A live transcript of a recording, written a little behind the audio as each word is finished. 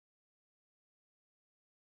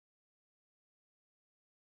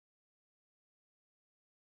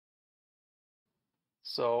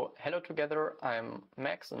So hello together, I'm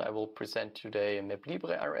Max and I will present today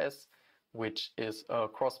maplibre-rs, which is a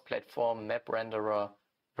cross-platform map renderer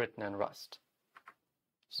written in Rust.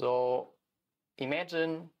 So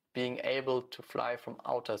imagine being able to fly from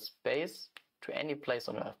outer space to any place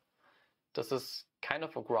on Earth. This is kind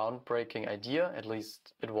of a groundbreaking idea, at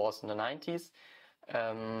least it was in the 90s.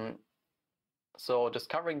 So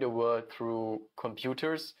discovering the world through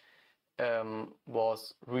computers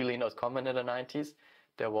was really not common in the 90s.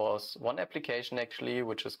 There was one application actually,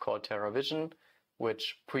 which is called TerraVision,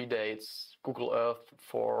 which predates Google Earth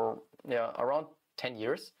for around 10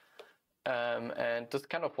 years. And this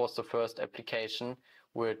kind of was the first application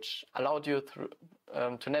which allowed you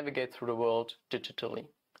to navigate through the world digitally.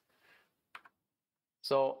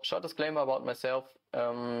 So, short disclaimer about myself,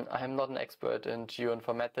 I am not an expert in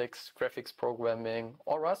geoinformatics, graphics programming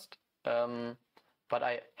or Rust, but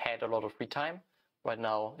I had a lot of free time. Right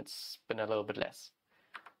now it's been a little bit less.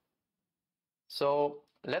 So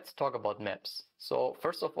let's talk about maps. So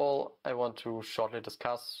first of all, I want to shortly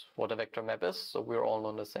discuss what a vector map is, so we're all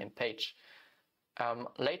on the same page.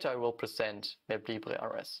 Later I will present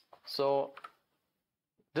maplibre-rs. So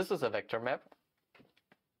this is a vector map.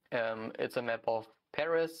 It's a map of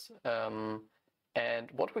Paris, and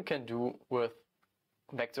what we can do with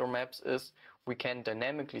vector maps is we can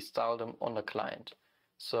dynamically style them on the client.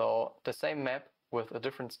 So the same map with a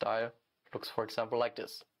different style looks, for example, like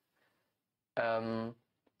this.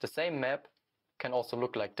 The same map can also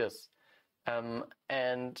look like this.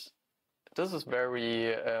 And this is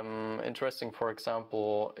very interesting, for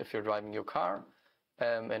example, if you're driving your car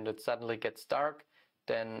and it suddenly gets dark,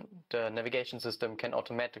 then the navigation system can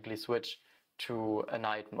automatically switch to a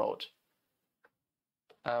night mode.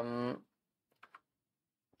 There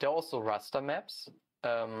are also raster maps,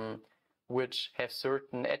 which have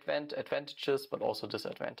certain advantages but also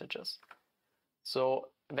disadvantages. So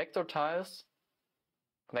vector tiles,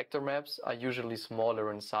 vector maps are usually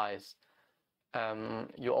smaller in size.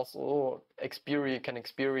 You also can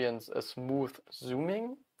experience a smooth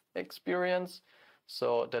zooming experience.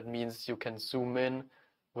 So that means you can zoom in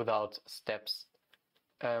without steps.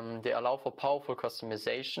 They allow for powerful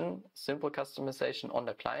customization, simple customization on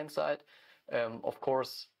the client side. Of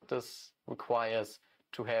course, this requires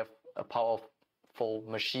to have a powerful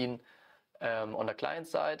machine on the client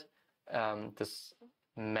side. This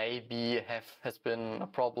maybe has been a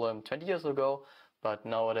problem 20 years ago, but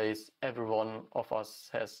nowadays every one of us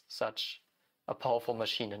has such a powerful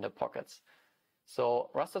machine in their pockets.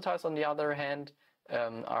 So raster tiles, on the other hand,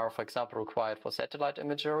 are, for example, required for satellite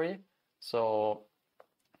imagery. So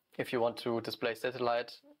if you want to display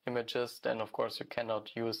satellite images, then of course you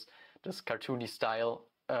cannot use this cartoony style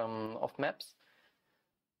of maps.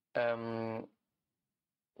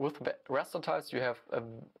 With raster tiles, you have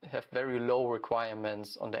very low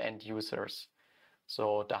requirements on the end users,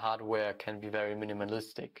 so the hardware can be very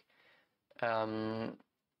minimalistic.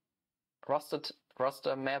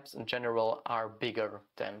 Raster maps in general are bigger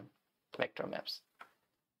than vector maps.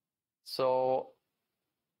 So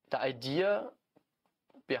the idea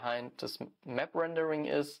behind this map rendering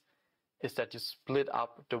is that you split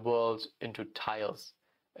up the world into tiles.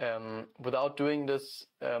 Without doing this,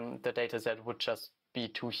 the dataset would just be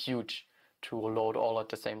too huge to load all at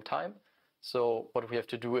the same time. So what we have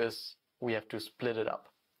to do is we have to split it up.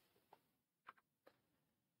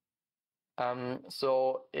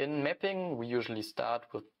 So in mapping, we usually start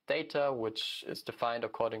with data, which is defined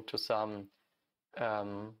according to some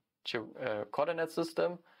coordinate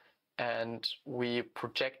system, and we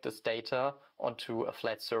project this data onto a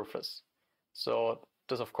flat surface. So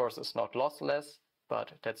this, of course, is not lossless,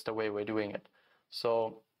 but that's the way we're doing it.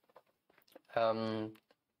 So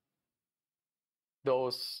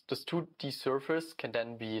this 2D surface can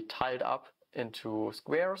then be tiled up into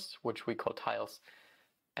squares, which we call tiles.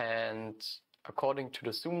 And according to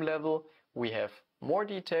the zoom level, we have more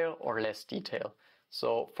detail or less detail.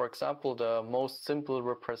 So, for example, the most simple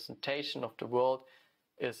representation of the world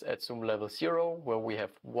is at zoom level 0, where we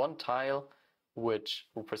have one tile which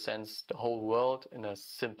represents the whole world in a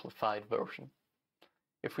simplified version.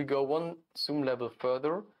 If we go one zoom level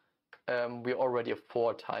further, we already have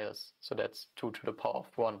 4 tiles, so that's 2 to the power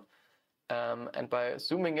of 1. And by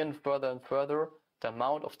zooming in further and further, the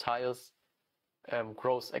amount of tiles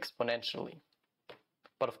grows exponentially.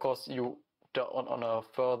 But of course, on a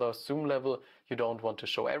further zoom level, you don't want to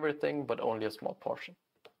show everything, but only a small portion.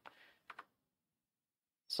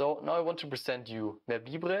 So now I want to present you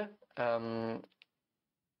maplibre.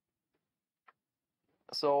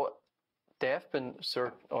 So there have been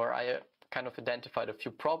I kind of identified a few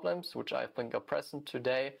problems which I think are present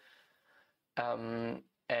today. And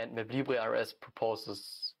and maplibre-rs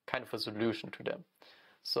proposes kind of a solution to them.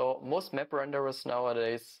 So most map renderers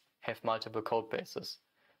nowadays have multiple code bases.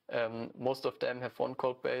 Most of them have one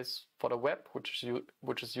code base for the web,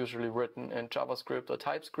 which is usually written in JavaScript or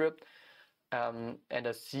TypeScript, and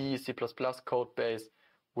a C++ code base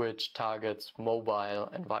which targets mobile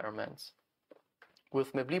environments.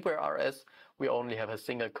 With maplibre-rs, we only have a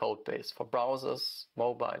single code base for browsers,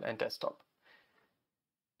 mobile, and desktop.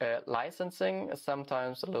 Licensing is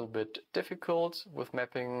sometimes a little bit difficult with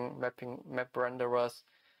map renderers.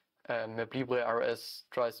 maplibre-rs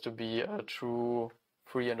tries to be a true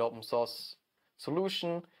free and open source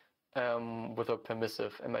solution with a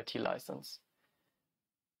permissive MIT license.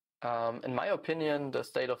 In my opinion, the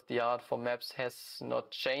state of the art for maps has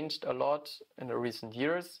not changed a lot in the recent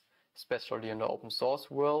years, especially in the open source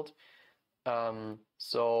world.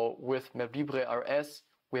 So with maplibre-rs,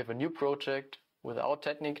 we have a new project without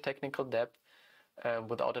technical depth,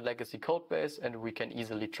 without a legacy code base, and we can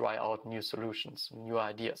easily try out new solutions, new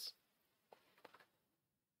ideas.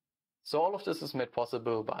 So all of this is made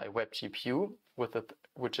possible by WebGPU,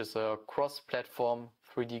 which is a cross-platform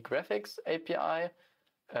 3D graphics API.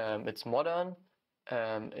 It's modern.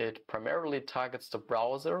 It primarily targets the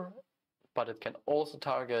browser, but it can also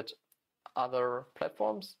target other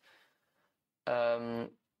platforms.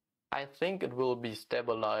 I think it will be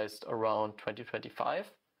stabilized around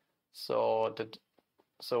 2025.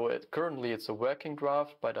 Currently it's a working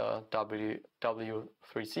draft by the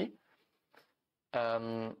W3C.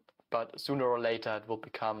 But sooner or later it will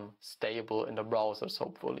become stable in the browsers,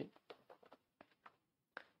 hopefully.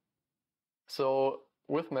 So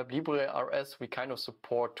with maplibre-rs, we kind of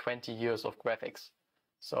support 20 years of graphics.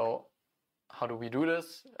 So how do we do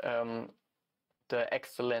this? The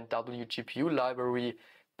excellent WGPU library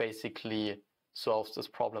basically solves this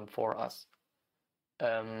problem for us.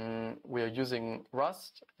 We are using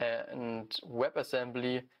Rust and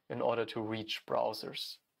WebAssembly in order to reach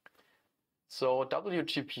browsers. So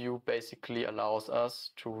WGPU basically allows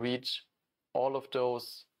us to reach all of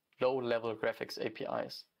those low-level graphics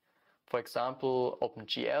APIs. For example,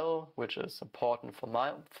 OpenGL, which is important for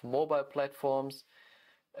mobile platforms,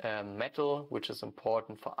 Metal, which is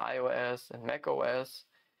important for iOS and macOS,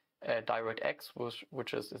 DirectX,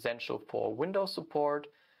 which is essential for Windows support,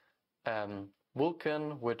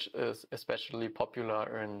 Vulkan, which is especially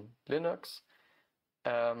popular in Linux,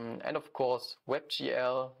 and of course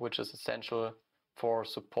WebGL, which is essential for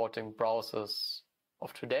supporting browsers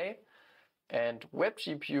of today, and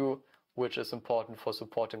WebGPU, which is important for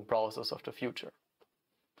supporting browsers of the future.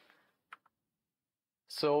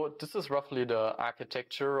 So this is roughly the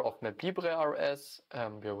architecture of maplibre-rs.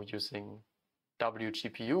 We are using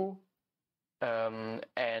WGPU,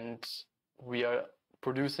 and we are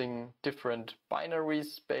producing different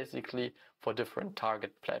binaries basically for different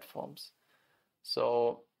target platforms.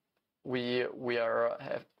 So we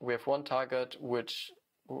have one target which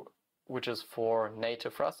is for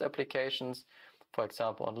native Rust applications, for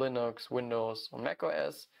example on Linux, Windows, or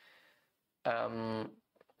macOS.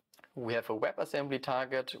 We have a WebAssembly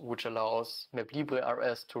target which allows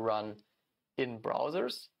maplibre-rs to run in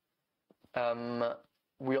browsers.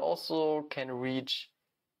 We also can reach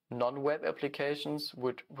non-web applications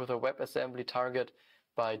with a WebAssembly target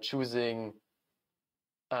by choosing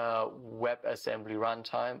WebAssembly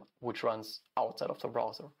runtime, which runs outside of the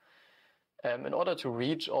browser. In order to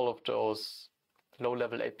reach all of those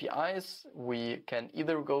low-level APIs, we can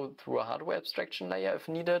either go through a hardware abstraction layer if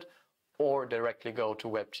needed, or directly go to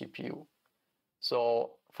WebGPU.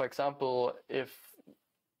 So, for example, if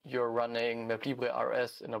you're running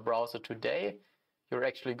maplibre-rs in a browser today, you're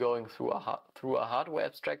actually going through a hardware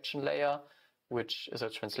abstraction layer, which is a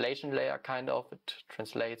translation layer kind of. It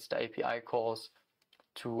translates the API calls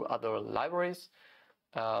to other libraries,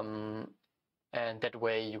 and that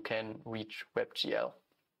way you can reach WebGL.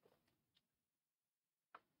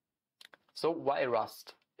 So why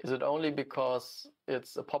Rust? Is it only because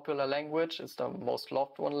it's a popular language, it's the most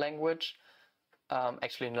loved one language?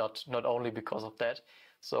 Actually not only because of that.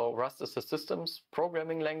 So Rust is a systems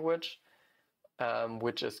programming language,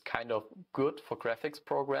 which is kind of good for graphics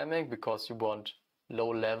programming because you want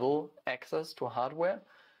low-level access to hardware.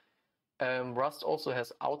 Rust also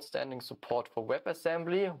has outstanding support for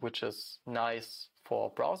WebAssembly, which is nice for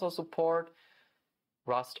browser support.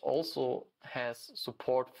 Rust also has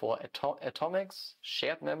support for atomics,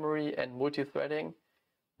 shared memory, and multi-threading,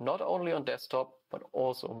 not only on desktop, but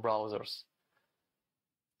also on browsers.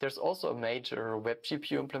 There's also a major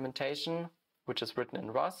WebGPU implementation, which is written in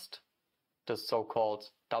Rust, the so-called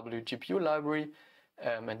WGPU library,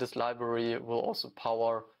 and this library will also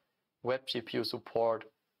power WebGPU support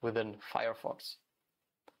within Firefox.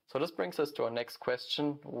 So this brings us to our next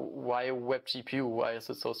question. Why WebGPU? Why is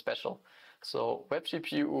it so special? So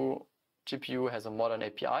WebGPU has a modern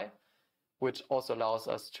API, which also allows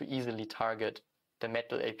us to easily target the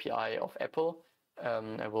Metal API of Apple.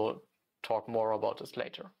 I will talk more about this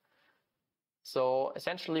later. So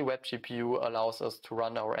essentially, WebGPU allows us to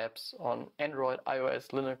run our apps on Android, iOS,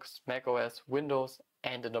 Linux, macOS, Windows,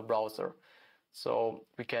 and in a browser. So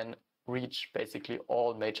we can reach basically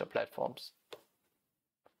all major platforms.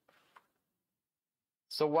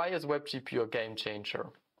 So why is WebGPU a game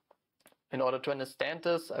changer? In order to understand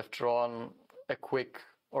this, I've drawn a quick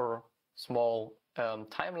or small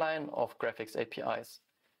timeline of graphics APIs.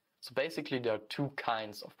 So basically there are two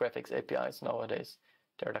kinds of graphics APIs nowadays.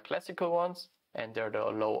 There are the classical ones and there are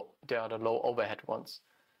the low overhead ones.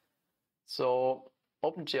 So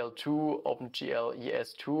OpenGL2, OpenGL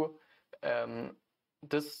ES2,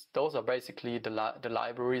 those are basically the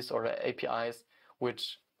libraries or the APIs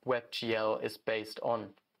which WebGL is based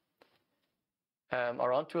on.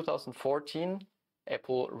 Around 2014,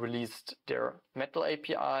 Apple released their Metal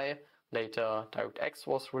API, later DirectX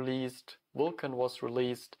was released, Vulkan was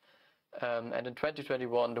released, and in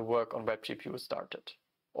 2021 the work on WebGPU started,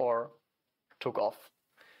 or took off.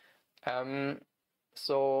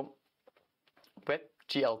 So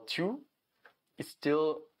WebGL2 is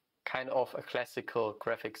still kind of a classical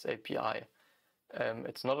graphics API.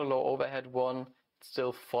 It's not a low overhead one, it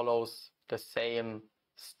still follows the same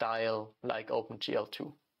style like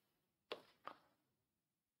OpenGL2.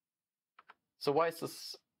 So why is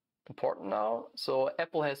this important now? So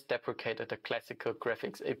Apple has deprecated the classical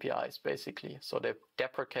graphics APIs basically. So they've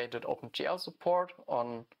deprecated OpenGL support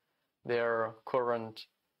on their current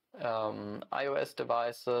iOS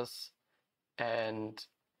devices, and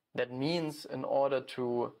that means in order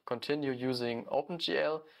to continue using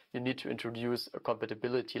OpenGL, you need to introduce a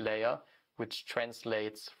compatibility layer which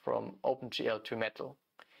translates from OpenGL to Metal.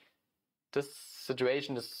 This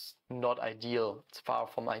situation is not ideal, it's far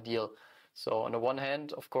from ideal. So on the one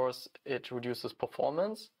hand, of course, it reduces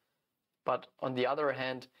performance, but on the other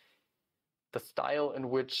hand, the style in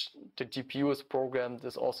which the GPU is programmed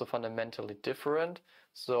is also fundamentally different.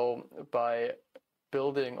 So by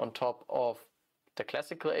building on top of the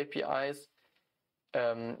classical APIs,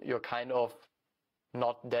 you're kind of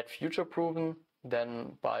not that future-proven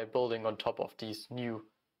than by building on top of these new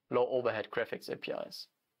low overhead graphics APIs.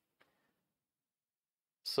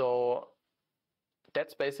 So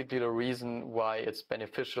that's basically the reason why it's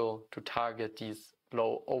beneficial to target these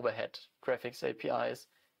low overhead graphics APIs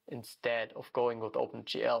instead of going with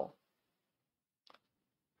OpenGL.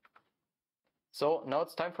 So now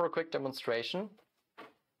it's time for a quick demonstration.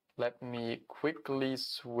 Let me quickly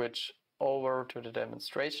switch over to the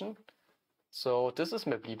demonstration. So this is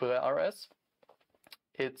maplibre-rs.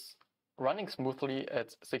 It's running smoothly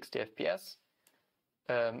at 60 FPS.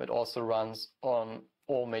 It also runs on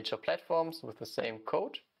all major platforms with the same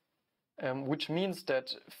code, which means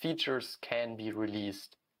that features can be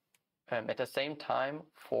released at the same time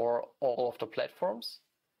for all of the platforms.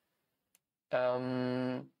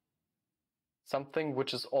 Something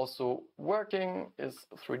which is also working is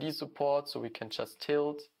 3D support, so we can just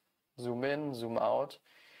tilt, zoom in, zoom out.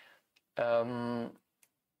 Currently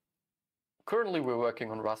we're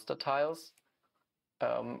working on raster tiles.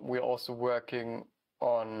 We're also working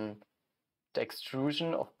on the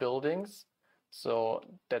extrusion of buildings. So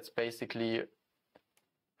that's basically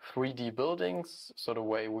 3D buildings. So the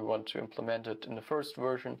way we want to implement it in the first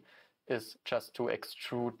version is just to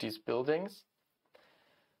extrude these buildings.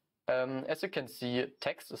 As you can see,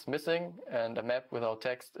 text is missing, and a map without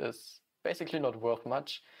text is basically not worth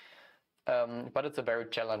much. But it's a very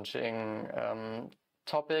challenging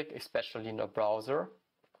topic, especially in a browser.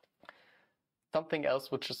 Something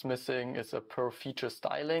else which is missing is a per feature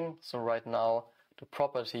styling. So right now, the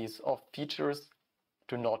properties of features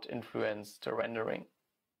do not influence the rendering.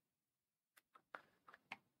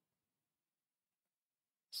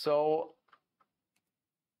 So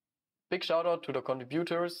big shout out to the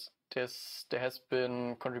contributors. There has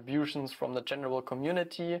been contributions from the general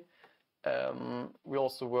community. We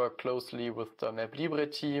also work closely with the maplibre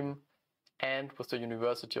team and with the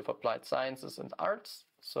University of Applied Sciences and Arts.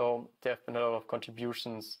 So there have been a lot of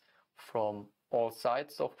contributions from all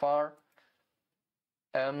sides so far.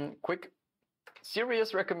 Quick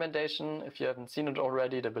serious recommendation, if you haven't seen it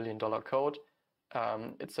already, the $1 Billion Code.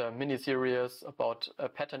 It's a mini-series about a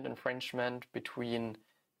patent infringement between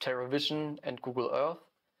TerraVision and Google Earth.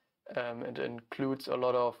 It includes a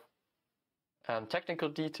lot of technical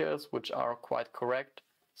details which are quite correct.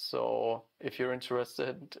 So if you're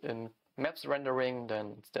interested in maps rendering,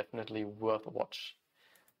 then it's definitely worth a watch.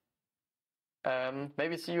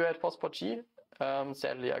 Maybe see you at FOSS4G.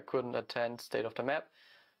 Sadly, I couldn't attend State of the Map.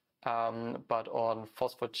 But on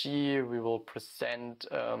FOSS4G, we will present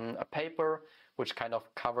a paper which kind of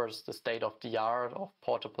covers the state of the art of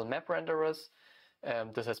portable map renderers.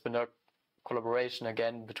 This has been a collaboration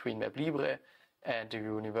again between maplibre and the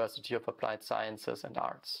University of Applied Sciences and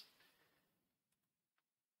Arts.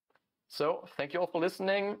 So thank you all for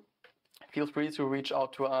listening. Feel free to reach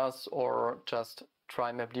out to us or just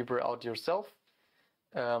try maplibre out yourself.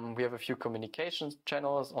 We have a few communications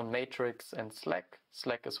channels on Matrix and Slack.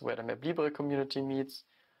 Slack is where the maplibre community meets.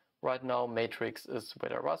 Right now, Matrix is where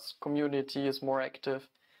the Rust community is more active.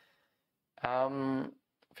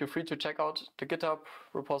 Feel free to check out the GitHub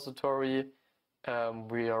repository.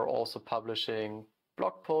 We are also publishing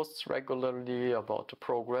blog posts regularly about the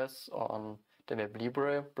progress on the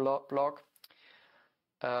maplibre blog.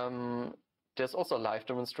 There's also a live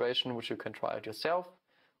demonstration which you can try out yourself,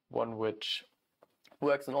 one which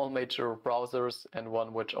works in all major browsers and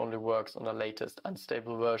one which only works on the latest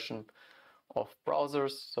unstable version of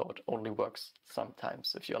browsers, so it only works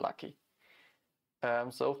sometimes if you're lucky.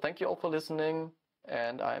 So thank you all for listening,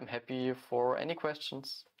 and I'm happy for any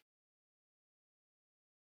questions.